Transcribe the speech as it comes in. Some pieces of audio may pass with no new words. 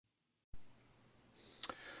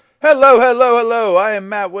Hello, hello, hello. I am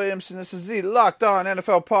Matt Williamson. This is the Locked On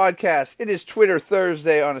NFL podcast. It is Twitter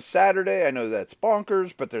Thursday on a Saturday. I know that's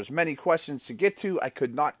bonkers, but there's many questions to get to. I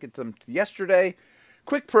could not get them yesterday.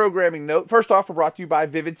 Quick programming note. First off, we're brought to you by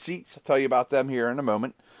Vivid Seats. I'll tell you about them here in a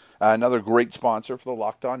moment. Another great sponsor for the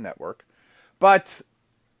Locked On Network. But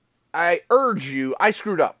I urge you, I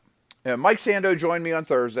screwed up. Mike Sando joined me on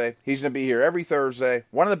Thursday. He's going to be here every Thursday.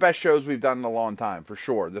 One of the best shows we've done in a long time, for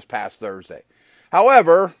sure, this past Thursday.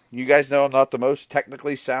 However, you guys know I'm not the most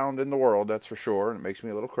technically sound in the world, that's for sure, and it makes me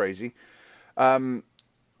a little crazy. When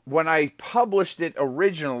I published it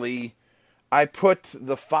originally, I put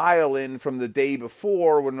the file in from the day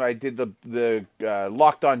before when I did the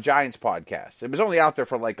Locked On Giants podcast. It was only out there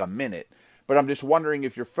for like a minute, but I'm just wondering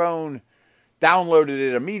if your phone downloaded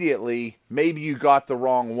it immediately, maybe you got the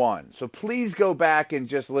wrong one. So please go back and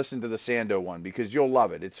just listen to the Sando one because you'll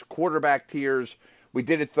love it. It's quarterback tiers. We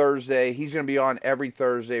did it Thursday. He's going to be on every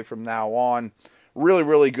Thursday from now on. Really,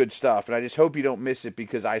 really good stuff. And I just hope you don't miss it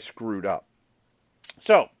because I screwed up.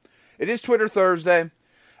 So, it is Twitter Thursday.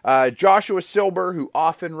 Joshua Silber, who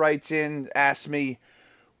often writes in, asked me,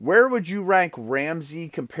 where would you rank Ramsey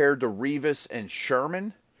compared to Revis and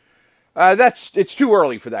Sherman? It's too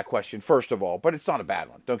early for that question, first of all, but it's not a bad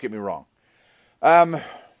one. Don't get me wrong.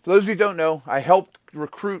 For those of you who don't know, I helped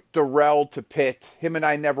recruit Darrell to Pitt. Him and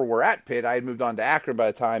I never were at Pitt. I had moved on to Akron by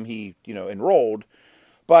the time he, enrolled.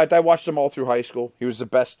 But I watched him all through high school. He was the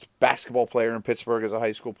best basketball player in Pittsburgh as a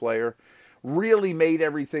high school player. Really made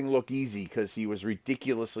everything look easy because he was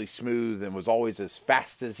ridiculously smooth and was always as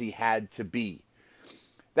fast as he had to be.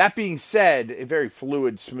 That being said, a very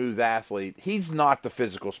fluid, smooth athlete. He's not the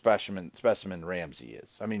physical specimen Ramsey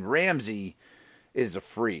is. I mean, Ramsey is a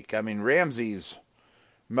freak. I mean, Ramsey's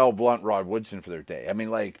Mel Blount, Rod Woodson for their day. I mean,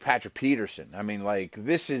 like Patrick Peterson. I mean, like,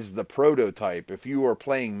 this is the prototype. If you were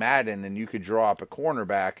playing Madden and you could draw up a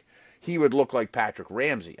cornerback, he would look like Patrick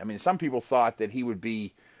Ramsey. I mean, some people thought that he would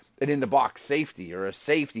be an in-the-box safety or a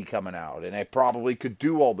safety coming out, and I probably could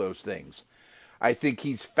do all those things. I think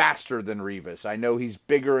he's faster than Revis. I know he's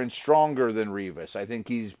bigger and stronger than Revis. I think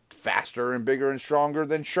he's faster and bigger and stronger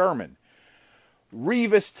than Sherman.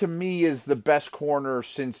 Revis, to me, is the best corner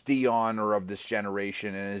since Dion or of this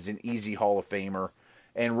generation and is an easy Hall of Famer.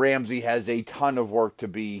 And Ramsey has a ton of work to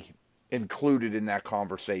be included in that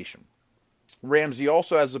conversation. Ramsey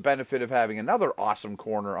also has the benefit of having another awesome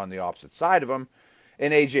corner on the opposite side of him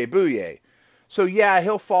in A.J. Bouye. So, yeah,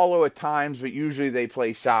 he'll follow at times, but usually they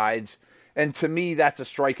play sides. And to me, that's a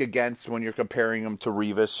strike against when you're comparing him to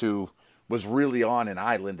Revis, who was really on an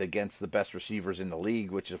island against the best receivers in the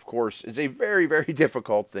league, which, of course, is a very, very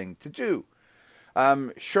difficult thing to do.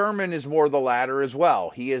 Sherman is more the latter as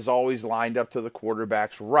well. He is always lined up to the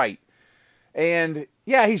quarterback's right. And,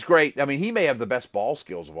 yeah, he's great. I mean, he may have the best ball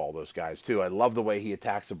skills of all those guys, too. I love the way he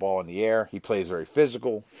attacks the ball in the air. He plays very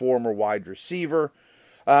physical, former wide receiver.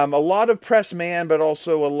 A lot of press man, but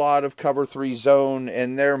also a lot of cover 3 zone,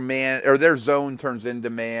 and their zone turns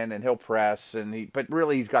into man, and he'll press, but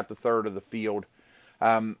really he's got the third of the field.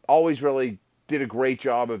 Always really did a great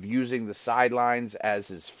job of using the sidelines as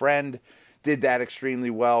his friend. Did that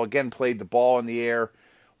extremely well. Again, played the ball in the air.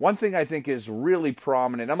 One thing I think is really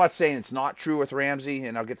prominent, I'm not saying it's not true with Ramsey,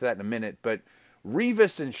 and I'll get to that in a minute, but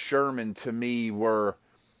Revis and Sherman to me were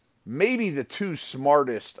maybe the two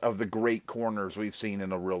smartest of the great corners we've seen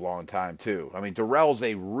in a real long time, too. I mean, Darrell's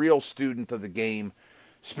a real student of the game,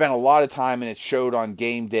 spent a lot of time, and it showed on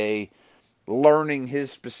game day, learning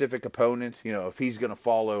his specific opponent. You know, if he's going to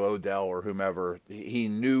follow Odell or whomever, he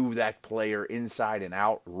knew that player inside and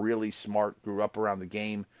out, really smart, grew up around the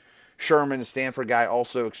game. Sherman, a Stanford guy,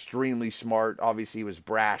 also extremely smart. Obviously, he was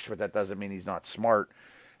brash, but that doesn't mean he's not smart.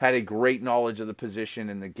 Had a great knowledge of the position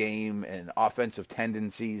in the game and offensive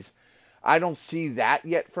tendencies. I don't see that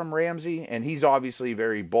yet from Ramsey, and he's obviously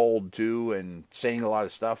very bold too and saying a lot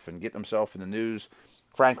of stuff and getting himself in the news.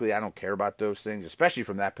 Frankly, I don't care about those things, especially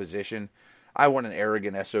from that position. I want an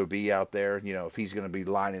arrogant SOB out there. You know, if he's going to be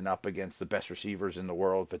lining up against the best receivers in the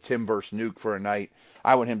world, if it's him versus Nuke for a night,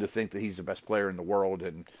 I want him to think that he's the best player in the world,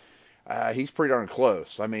 and he's pretty darn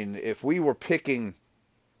close. I mean, if we were picking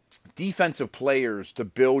defensive players to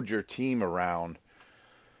build your team around,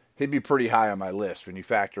 he'd be pretty high on my list when you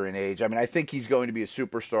factor in age. I mean, I think he's going to be a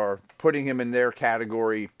superstar. Putting him in their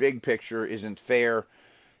category, big picture, isn't fair.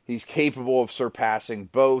 He's capable of surpassing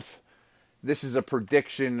both. This is a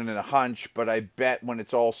prediction and a hunch, but I bet when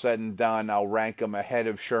it's all said and done, I'll rank him ahead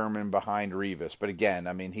of Sherman, behind Revis. But again,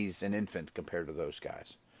 I mean, he's an infant compared to those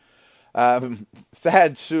guys.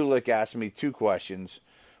 Thad Sulik asked me 2 questions.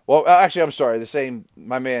 Well, actually, I'm sorry.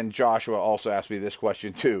 My man Joshua also asked me this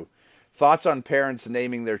question too. Thoughts on parents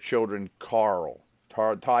naming their children Carl?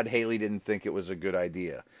 Todd Haley didn't think it was a good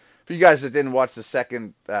idea. For you guys that didn't watch the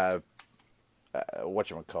second, Hard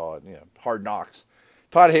Knocks,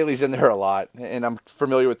 Todd Haley's in there a lot, and I'm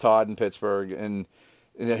familiar with Todd in Pittsburgh, and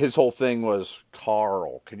his whole thing was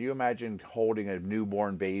Carl. Can you imagine holding a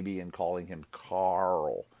newborn baby and calling him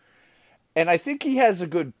Carl? And I think he has a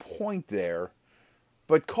good point there,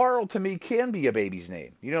 but Carl to me can be a baby's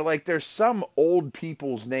name. Like there's some old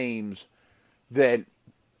people's names that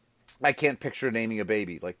I can't picture naming a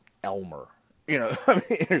baby, like Elmer.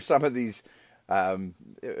 There's some of these, I'm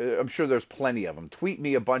sure there's plenty of them. Tweet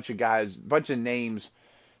me a bunch of names.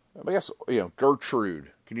 I guess,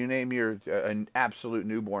 Gertrude. Can you name an absolute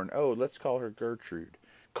newborn? Oh, let's call her Gertrude.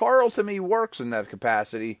 Carl, to me, works in that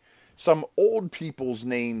capacity. Some old people's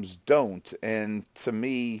names don't. And to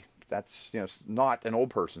me, that's, not an old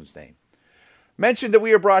person's name. Mentioned that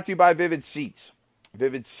we are brought to you by Vivid Seats.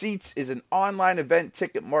 Vivid Seats is an online event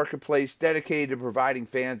ticket marketplace dedicated to providing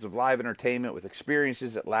fans of live entertainment with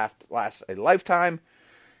experiences that last a lifetime.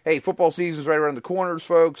 Hey, football season's right around the corners,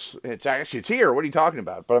 folks. It's here. What are you talking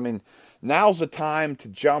about? But, now's the time to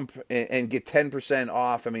jump and get 10%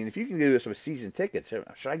 off. If you can do this with season tickets,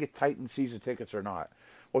 should I get Titans season tickets or not?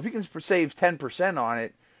 Well, if you can save 10% on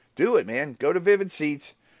it, do it, man. Go to Vivid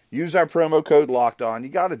Seats. Use our promo code LOCKEDON. You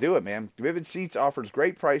got to do it, man. Vivid Seats offers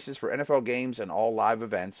great prices for NFL games and all live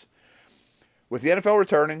events. With the NFL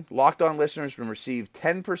returning, Locked On listeners will receive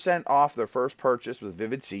 10% off their first purchase with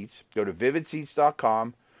Vivid Seats. Go to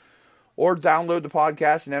vividseats.com or download the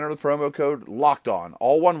podcast and enter the promo code LOCKEDON.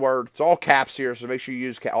 All one word. It's all caps here, so make sure you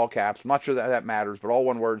use all caps. I'm not sure that matters, but all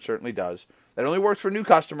one word certainly does. That only works for new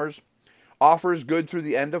customers. Offer is good through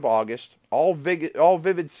the end of August. All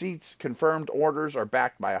Vivid Seats confirmed orders are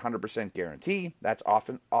backed by a 100% guarantee. That's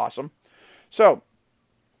often awesome. So,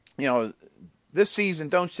 this season,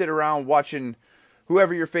 don't sit around watching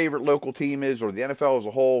whoever your favorite local team is or the NFL as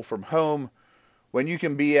a whole from home when you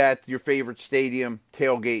can be at your favorite stadium,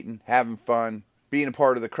 tailgating, having fun, being a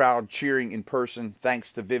part of the crowd, cheering in person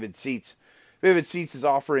thanks to Vivid Seats. Vivid Seats is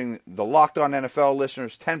offering the Locked On NFL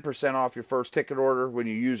listeners 10% off your first ticket order when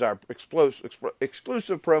you use our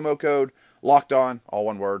exclusive promo code Locked On, all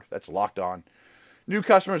one word, that's Locked On. New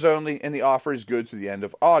customers only, and the offer is good through the end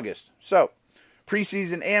of August. So,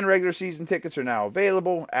 preseason and regular season tickets are now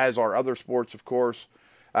available, as are other sports, of course.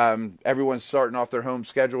 Everyone's starting off their home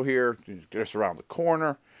schedule here, just around the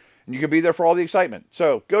corner, and you can be there for all the excitement.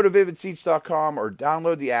 So, go to vividseats.com or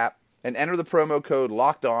download the app and enter the promo code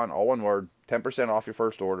Locked On, all one word, 10% off your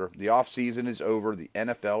first order. The off season is over. The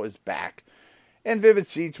NFL is back. And Vivid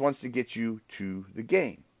Seats wants to get you to the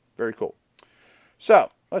game. Very cool.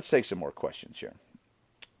 So, let's take some more questions here.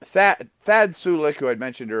 Thad Sulik, who I'd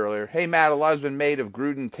mentioned earlier. Hey, Matt, a lot has been made of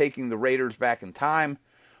Gruden taking the Raiders back in time.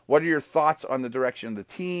 What are your thoughts on the direction of the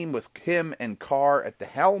team with him and Carr at the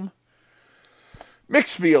helm?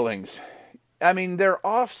 Mixed feelings. Their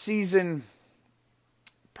off-season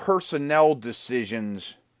personnel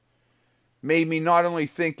decisions made me not only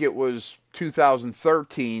think it was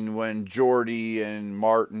 2013 when Jordy and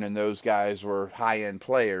Martin and those guys were high-end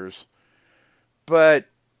players, but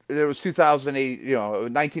it was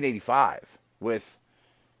 1985 with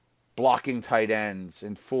blocking tight ends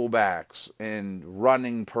and fullbacks and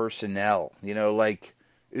running personnel. That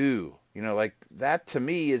to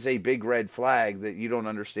me is a big red flag that you don't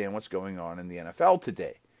understand what's going on in the NFL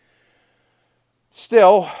today.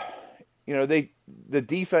 Still, the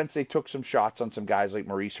defense, they took some shots on some guys like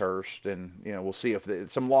Maurice Hurst, and, we'll see if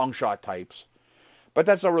some long shot types. But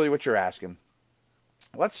that's not really what you're asking.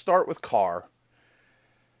 Let's start with Carr.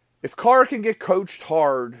 If Carr can get coached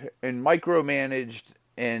hard and micromanaged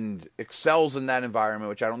and excels in that environment,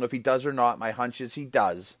 which I don't know if he does or not, my hunch is he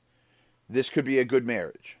does, this could be a good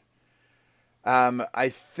marriage. I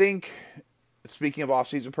think, speaking of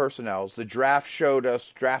offseason personnel, the draft showed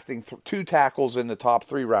us drafting two tackles in the top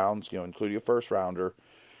 3 rounds, including a first rounder,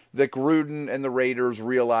 that Gruden and the Raiders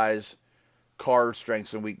realize Carr's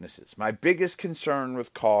strengths and weaknesses. My biggest concern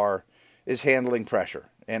with Carr is handling pressure,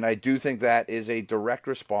 and I do think that is a direct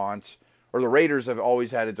response, or the Raiders have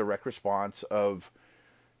always had a direct response of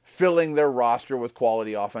filling their roster with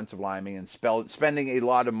quality offensive linemen and spending a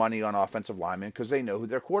lot of money on offensive linemen because they know who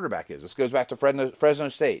their quarterback is. This goes back to Fresno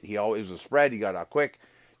State. He always was a spread. He got out quick,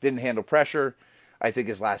 didn't handle pressure. I think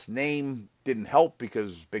his last name didn't help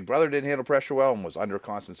because Big Brother didn't handle pressure well and was under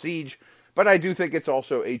constant siege. But I do think it's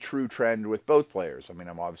also a true trend with both players.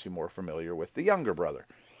 I'm obviously more familiar with the younger brother.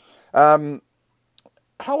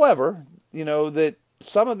 However, that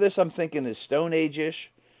some of this I'm thinking is Stone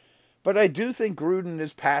Age-ish. But I do think Gruden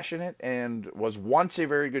is passionate and was once a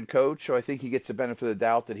very good coach, so I think he gets the benefit of the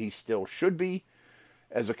doubt that he still should be.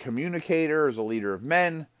 as a communicator, as a leader of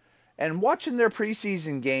men. And watching their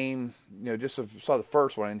preseason game, just saw the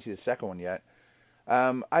first one, I didn't see the second one yet.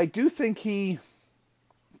 I do think he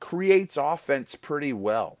creates offense pretty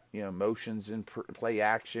well. Motions and play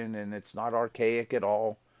action, and it's not archaic at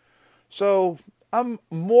all. So I'm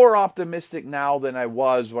more optimistic now than I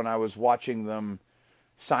was when I was watching them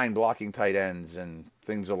sign blocking tight ends and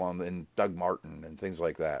things and Doug Martin and things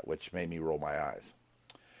like that, which made me roll my eyes.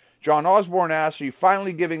 John Osborne asks, are you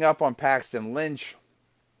finally giving up on Paxton Lynch?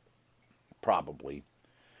 Probably.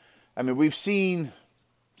 I mean, we've seen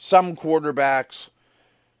some quarterbacks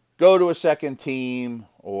go to a second team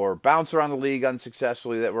or bounce around the league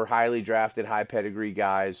unsuccessfully that were highly drafted, high pedigree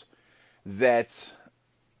guys that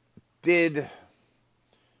did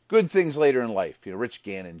good things later in life. Rich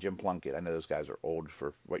Gannon, Jim Plunkett. I know those guys are old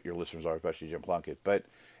for what your listeners are, especially Jim Plunkett. But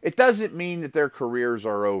it doesn't mean that their careers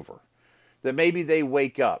are over. That maybe they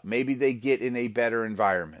wake up. Maybe they get in a better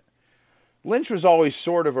environment. Lynch was always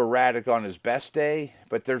sort of erratic on his best day,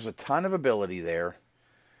 but there's a ton of ability there.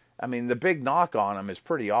 I mean, the big knock on him is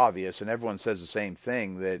pretty obvious, and everyone says the same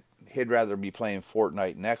thing, that he'd rather be playing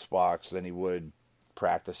Fortnite and Xbox than he would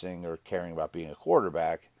practicing or caring about being a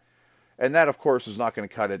quarterback. And that, of course, is not going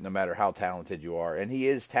to cut it no matter how talented you are. And he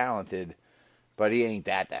is talented, but he ain't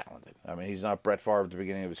that talented. I mean, he's not Brett Favre at the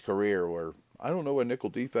beginning of his career where, I don't know what nickel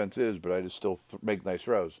defense is, but I just still make nice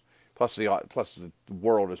throws. Plus the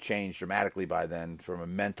world has changed dramatically by then from a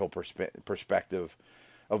mental perspective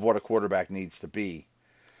of what a quarterback needs to be.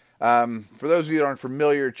 For those of you that aren't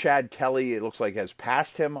familiar, Chad Kelly, it looks like, has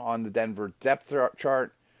passed him on the Denver depth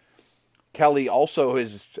chart. Kelly also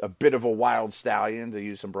is a bit of a wild stallion, to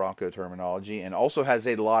use some Bronco terminology, and also has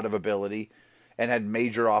a lot of ability and had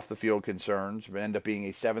major off-the-field concerns, but ended up being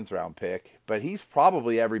a 7th-round pick. But he's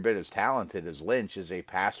probably every bit as talented as Lynch, as a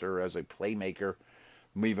passer, as a playmaker,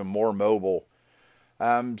 even more mobile.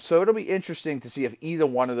 So it'll be interesting to see if either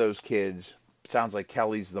one of those kids, sounds like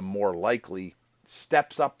Kelly's the more likely,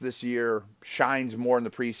 steps up this year, shines more in the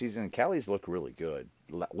preseason. And Kelly's looked really good.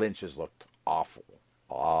 Lynch has looked awful.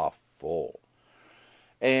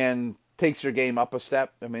 And takes their game up a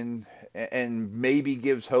step. I mean, and maybe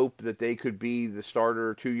gives hope that they could be the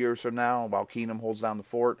starter 2 years from now while Keenum holds down the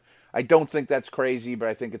fort. I don't think that's crazy, but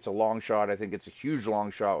I think it's a long shot. I think it's a huge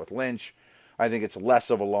long shot with Lynch. I think it's less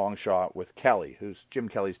of a long shot with Kelly, who's Jim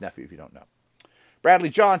Kelly's nephew, if you don't know. Bradley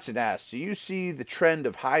Johnson asks, do you see the trend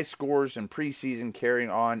of high scores in preseason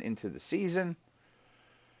carrying on into the season?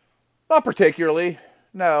 Not particularly,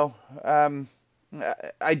 no.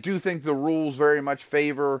 I do think the rules very much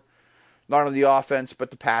favor not only the offense,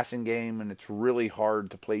 but the passing game, and it's really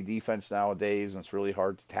hard to play defense nowadays, and it's really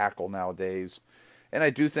hard to tackle nowadays. And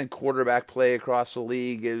I do think quarterback play across the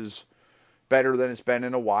league is better than it's been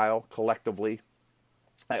in a while, collectively.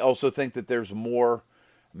 I also think that there's more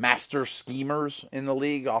master schemers in the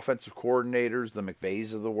league, offensive coordinators, the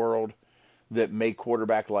McVays of the world, that make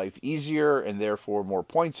quarterback life easier and therefore more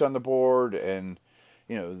points on the board. And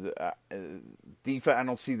defense. I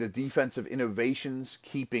don't see the defensive innovations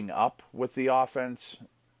keeping up with the offense.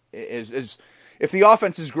 Is if the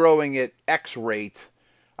offense is growing at X rate,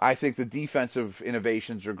 I think the defensive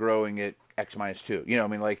innovations are growing at X minus 2.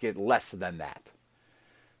 At less than that.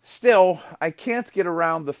 Still, I can't get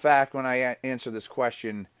around the fact when I answer this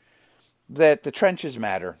question that the trenches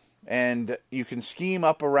matter. And you can scheme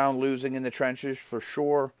up around losing in the trenches for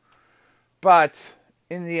sure. But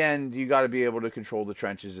in the end, you got to be able to control the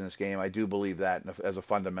trenches in this game. I do believe that as a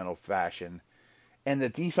fundamental fashion. And the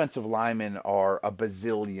defensive linemen are a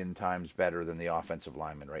bazillion times better than the offensive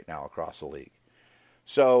linemen right now across the league.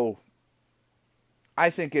 So I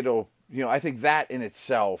think I think that in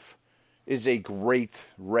itself is a great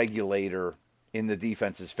regulator in the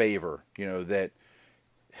defense's favor. That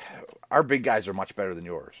our big guys are much better than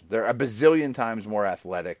yours. They're a bazillion times more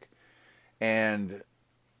athletic. And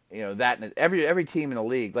that every team in the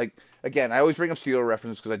league, like, again, I always bring up Steeler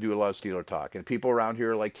references because I do a lot of Steeler talk, and people around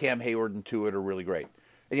here like Cam Hayward and Tuitt are really great,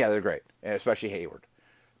 and yeah, they're great, and especially Hayward.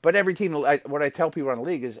 But every team, what I tell people around the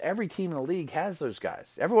league is every team in the league has those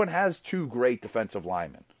guys. Everyone has 2 great defensive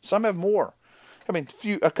linemen. Some have more. I mean,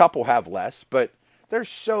 a couple have less, but there's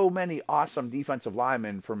so many awesome defensive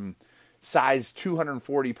linemen from size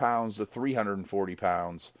 240 pounds to 340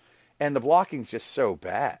 pounds, and the blocking's just so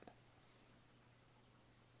bad.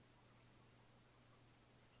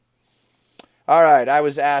 All right, I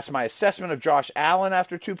was asked my assessment of Josh Allen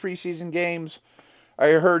after 2 preseason games.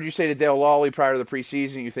 I heard you say to Dale Lawley prior to the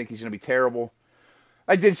preseason you think he's going to be terrible.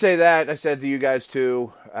 I did say that. I said to you guys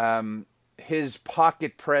too. His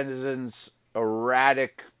pocket presence,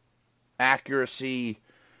 erratic accuracy,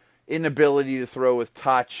 inability to throw with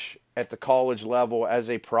touch, at the college level as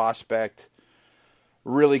a prospect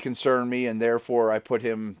really concerned me, and therefore I put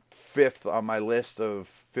him fifth on my list of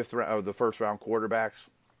the first round quarterbacks.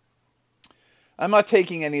 I'm not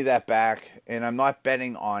taking any of that back, and I'm not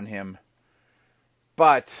betting on him,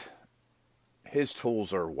 but his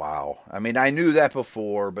tools are wow. I mean, I knew that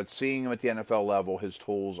before, but seeing him at the NFL level, his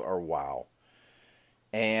tools are wow.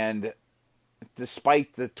 And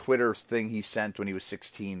despite the Twitter thing he sent when he was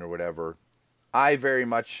 16 or whatever, I very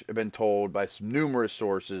much have been told by some numerous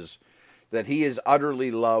sources that he is utterly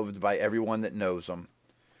loved by everyone that knows him,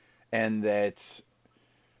 and that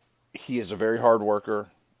he is a very hard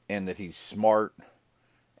worker, and that he's smart.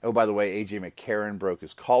 Oh, by the way, A.J. McCarron broke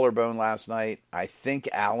his collarbone last night. I think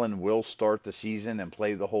Allen will start the season and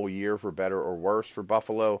play the whole year for better or worse for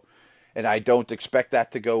Buffalo. And I don't expect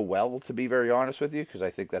that to go well, to be very honest with you, because I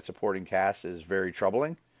think that supporting cast is very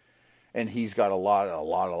troubling. And he's got a lot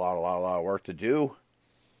of work to do.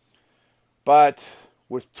 But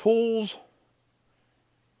with tools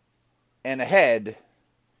and a head,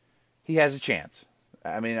 he has a chance.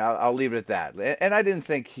 I mean, I'll leave it at that. And I didn't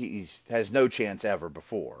think he has no chance ever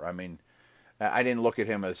before. I mean, I didn't look at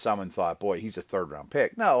him as someone thought, boy, he's a third-round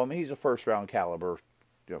pick. No, I mean, he's a first-round caliber,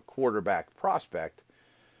 quarterback prospect.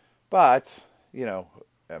 But,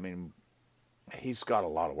 I mean, he's got a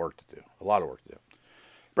lot of work to do.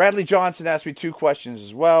 Bradley Johnson asked me 2 questions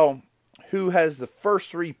as well. Who has the first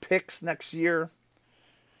 3 picks next year?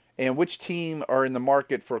 And which team are in the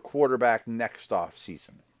market for a quarterback next off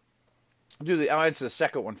season? I'll answer the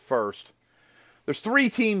second one first. There's 3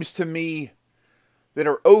 teams to me that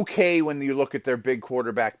are okay when you look at their big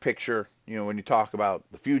quarterback picture. When you talk about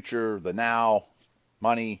the future, the now,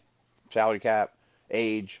 money, salary cap,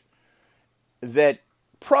 age, that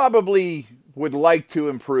probably would like to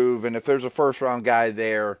improve, and if there's a first-round guy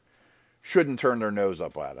there, shouldn't turn their nose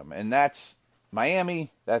up at him. And that's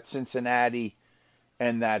Miami, that's Cincinnati,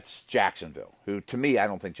 and that's Jacksonville, who, to me, I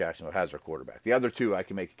don't think Jacksonville has their quarterback. The other 2, I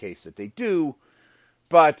can make a case that they do,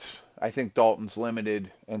 but I think Dalton's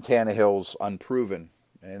limited and Tannehill's unproven.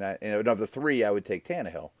 And of the 3, I would take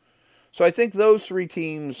Tannehill. So I think those 3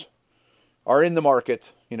 teams are in the market,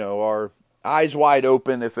 are eyes wide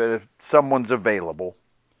open if someone's available.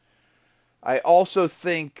 I also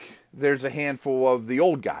think there's a handful of the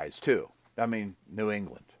old guys, too. I mean, New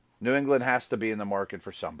England. New England has to be in the market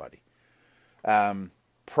for somebody.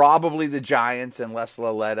 Probably the Giants, unless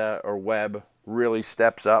Laletta or Webb really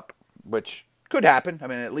steps up, which could happen. I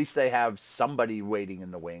mean, at least they have somebody waiting in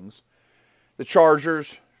the wings. The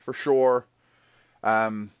Chargers, for sure,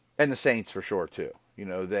 and the Saints, for sure, too.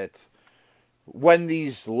 That when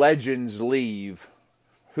these legends leave,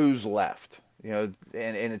 who's left? And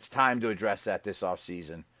it's time to address that this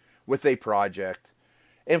offseason with a project.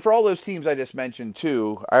 And for all those teams I just mentioned,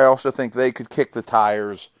 too, I also think they could kick the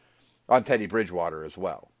tires on Teddy Bridgewater as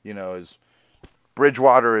well. As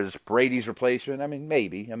Bridgewater is Brady's replacement, I mean,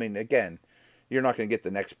 maybe. I mean, again, you're not going to get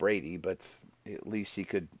the next Brady, but at least he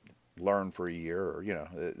could learn for a year. Or,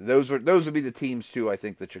 those would be the teams, too, I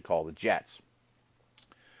think, that you call the Jets.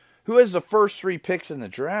 Who has the first 3 picks in the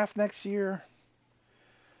draft next year?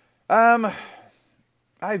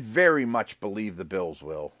 I very much believe the Bills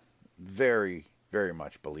will. Very, very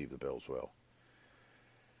much believe the Bills will.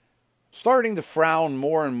 Starting to frown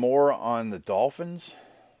more and more on the Dolphins.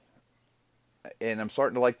 And I'm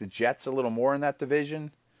starting to like the Jets a little more in that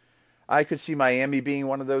division. I could see Miami being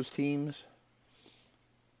one of those teams.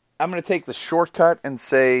 I'm going to take the shortcut and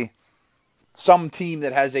say some team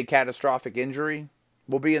that has a catastrophic injury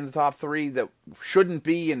will be in the top 3 that shouldn't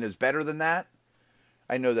be and is better than that.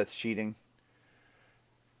 I know that's cheating.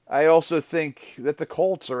 I also think that the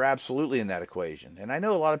Colts are absolutely in that equation. And I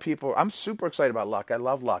know a lot of people, I'm super excited about Luck. I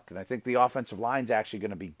love Luck. And I think the offensive line's actually going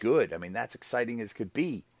to be good. I mean, that's exciting as could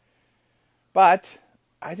be. But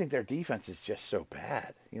I think their defense is just so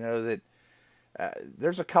bad. That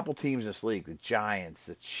there's a couple teams in this league, the Giants,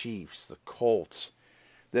 the Chiefs, the Colts,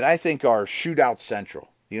 that I think are shootout central.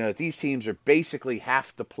 These teams are basically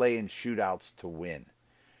have to play in shootouts to win.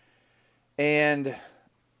 And,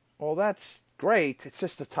 well, that's great. It's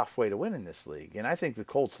just a tough way to win in this league. And I think the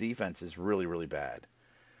Colts defense is really, really bad.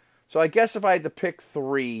 So I guess if I had to pick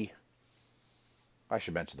 3, I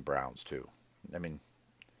should mention the Browns too. I mean,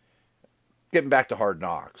 getting back to Hard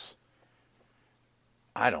Knocks,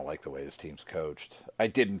 I don't like the way this team's coached. I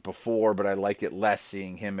didn't before, but I like it less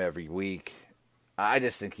seeing him every week. I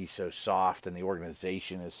just think he's so soft and the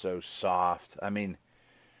organization is so soft. I mean,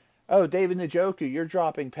 oh, David Njoku, you're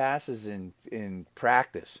dropping passes in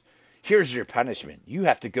practice. Here's your punishment. You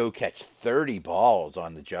have to go catch 30 balls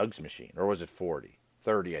on the jugs machine. Or was it 40?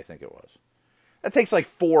 30, I think it was. That takes like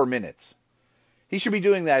 4 minutes. He should be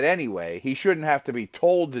doing that anyway. He shouldn't have to be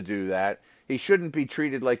told to do that. He shouldn't be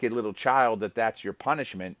treated like a little child that's your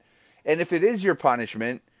punishment. And if it is your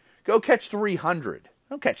punishment, go catch 300.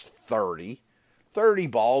 Don't catch 30. 30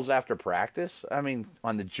 balls after practice. I mean,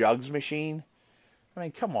 on the jugs machine. I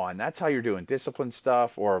mean, come on. That's how you're doing discipline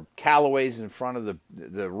stuff. Or Callaway's in front of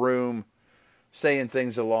the room saying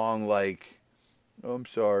things along like, oh, I'm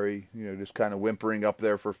sorry, just kind of whimpering up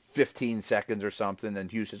there for 15 seconds or something. Then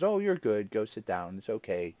Hugh says, oh, you're good. Go sit down. It's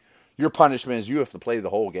okay. Your punishment is you have to play the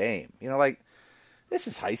whole game. This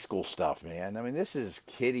is high school stuff, man. I mean, this is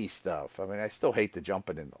kiddie stuff. I mean, I still hate the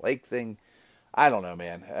jumping in the lake thing. I don't know,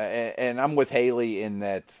 man. And I'm with Haley in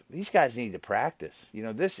that these guys need to practice.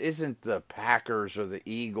 This isn't the Packers or the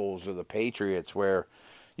Eagles or the Patriots where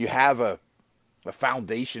you have a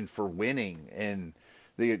foundation for winning and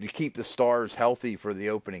you keep the stars healthy for the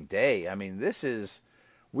opening day. I mean,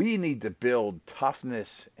 we need to build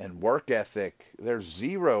toughness and work ethic. There's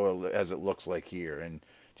zero, as it looks like here. And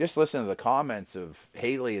just listen to the comments of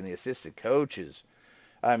Haley and the assistant coaches.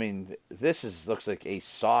 I mean, looks like a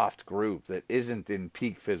soft group that isn't in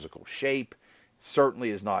peak physical shape,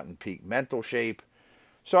 certainly is not in peak mental shape.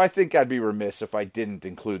 So I think I'd be remiss if I didn't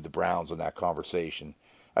include the Browns in that conversation.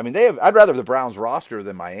 I mean, I'd rather have the Browns roster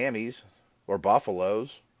than Miami's or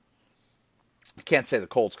Buffalo's. I can't say the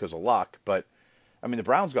Colts because of luck, but I mean, the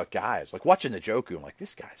Browns got guys. Like watching Njoku, I'm like,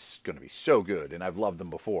 this guy's going to be so good, and I've loved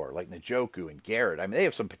them before, like Njoku and Garrett. I mean, they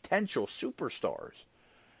have some potential superstars.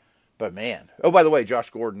 But man, oh, by the way, Josh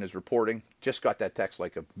Gordon is reporting. Just got that text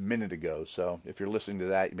like a minute ago, so if you're listening to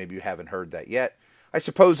that, maybe you haven't heard that yet. I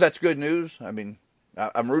suppose that's good news. I mean,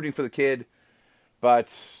 I'm rooting for the kid, but,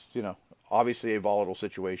 obviously a volatile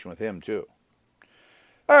situation with him too.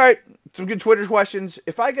 All right, some good Twitter questions.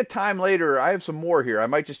 If I get time later, I have some more here. I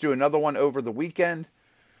might just do another one over the weekend.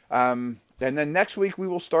 And then next week we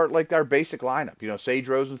will start like our basic lineup. Sage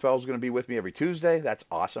Rosenfeld is going to be with me every Tuesday. That's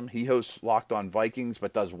awesome. He hosts Locked On Vikings,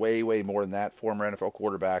 but does way, way more than that. Former NFL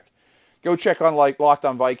quarterback. Go check on Locked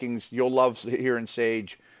On Vikings. You'll love hearing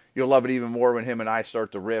Sage. You'll love it even more when him and I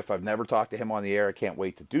start to riff. I've never talked to him on the air. I can't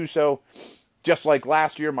wait to do so. Just like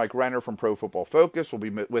last year, Mike Renner from Pro Football Focus will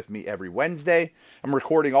be with me every Wednesday. I'm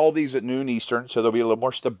recording all these at noon Eastern, so there'll be a little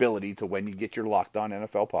more stability to when you get your Locked On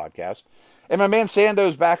NFL podcast. And my man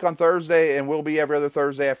Sando's back on Thursday, and will be every other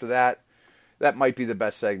Thursday after that. That might be the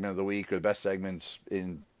best segment of the week, or the best segments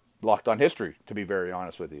in Locked On history, to be very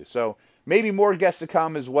honest with you. So maybe more guests to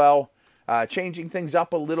come as well. Changing things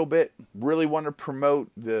up a little bit. Really want to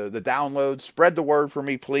promote the downloads. Spread the word for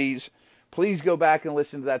me, please. Please go back and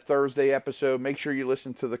listen to that Thursday episode. Make sure you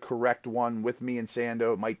listen to the correct one with me and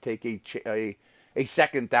Sando. It might take a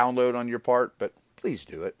second download on your part, but please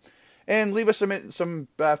do it. And leave us some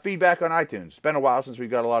feedback on iTunes. It's been a while since we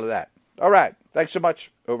got a lot of that. All right. Thanks so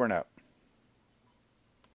much. Over and out.